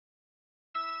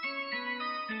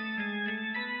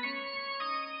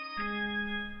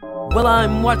Well,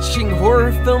 I'm watching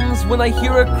horror films when I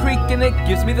hear a creak and it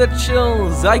gives me the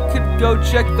chills. I could go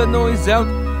check the noise out,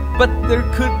 but there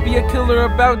could be a killer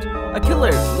about. A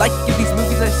killer, like in these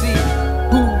movies I see,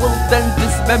 who will then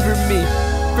dismember me.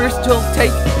 First he'll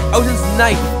take out his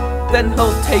knife, then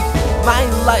he'll take my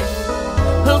life.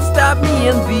 He'll stab me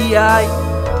in the eye,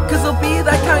 cause he'll be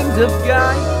that kind of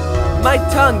guy. My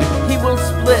tongue he will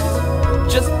split,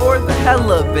 just for the hell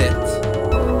of it.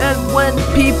 And when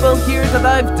people hear that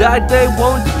I've died, they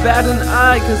won't bat an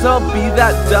eye, cause I'll be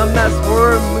that dumbass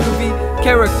horror movie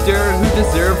character who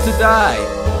deserves to die.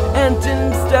 And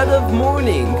instead of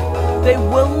mourning, they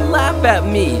will laugh at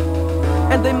me,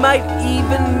 and they might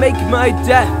even make my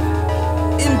death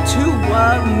into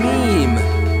a meme.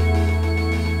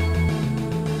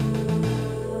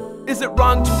 Is it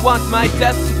wrong to want my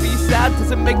death to be sad?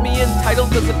 Does it make me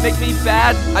entitled? Does it make me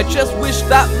bad? I just wish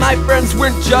that my friends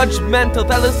weren't judgmental.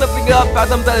 That is something about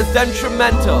them that is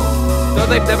detrimental. Though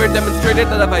they've never demonstrated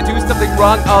that if I do something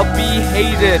wrong, I'll be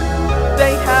hated.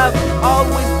 They have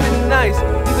always been nice.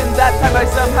 Even that time I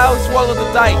somehow swallowed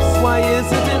the dice. Why is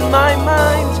it in my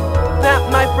mind that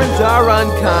my friends are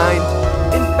unkind?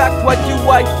 In fact, why do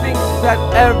I think that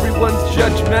everyone's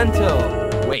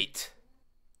judgmental? Wait.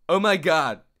 Oh my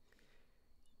god.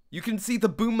 You can see the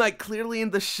boom mic clearly in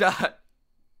the shot.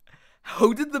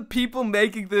 How did the people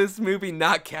making this movie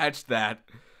not catch that?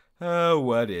 Oh,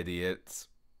 what idiots.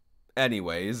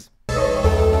 Anyways.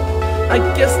 I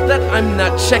guess that I'm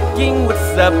not checking what's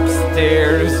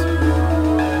upstairs.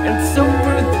 And so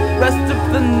for the rest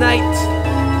of the night,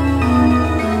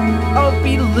 I'll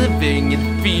be living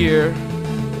in fear.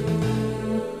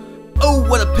 Oh,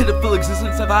 what a pitiful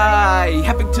existence have I,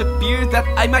 having to fear that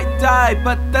I might die.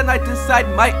 But then I decide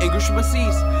my anguish must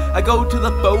cease. I go to the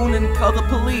phone and call the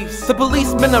police. The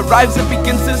policeman arrives and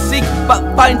begins to seek,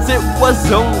 but finds it was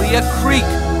only a creak.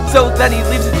 So then he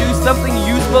leaves to do something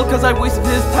useful, cause I wasted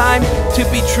his time to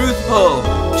be truthful.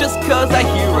 Just cause I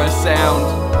hear a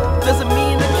sound doesn't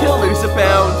mean the killers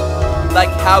abound. Like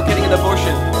how getting an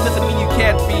abortion doesn't mean you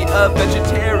can't be a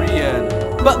vegetarian.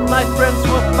 But my friends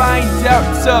will find out,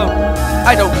 so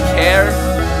I don't care,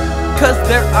 cause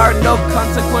there are no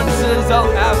consequences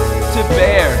I'll have to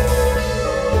bear.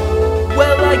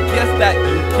 Well, I guess that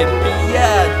you can be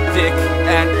a dick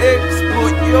and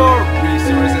exploit your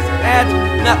resources and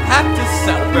not have to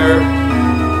suffer,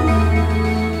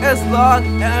 as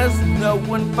long as no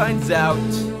one finds out.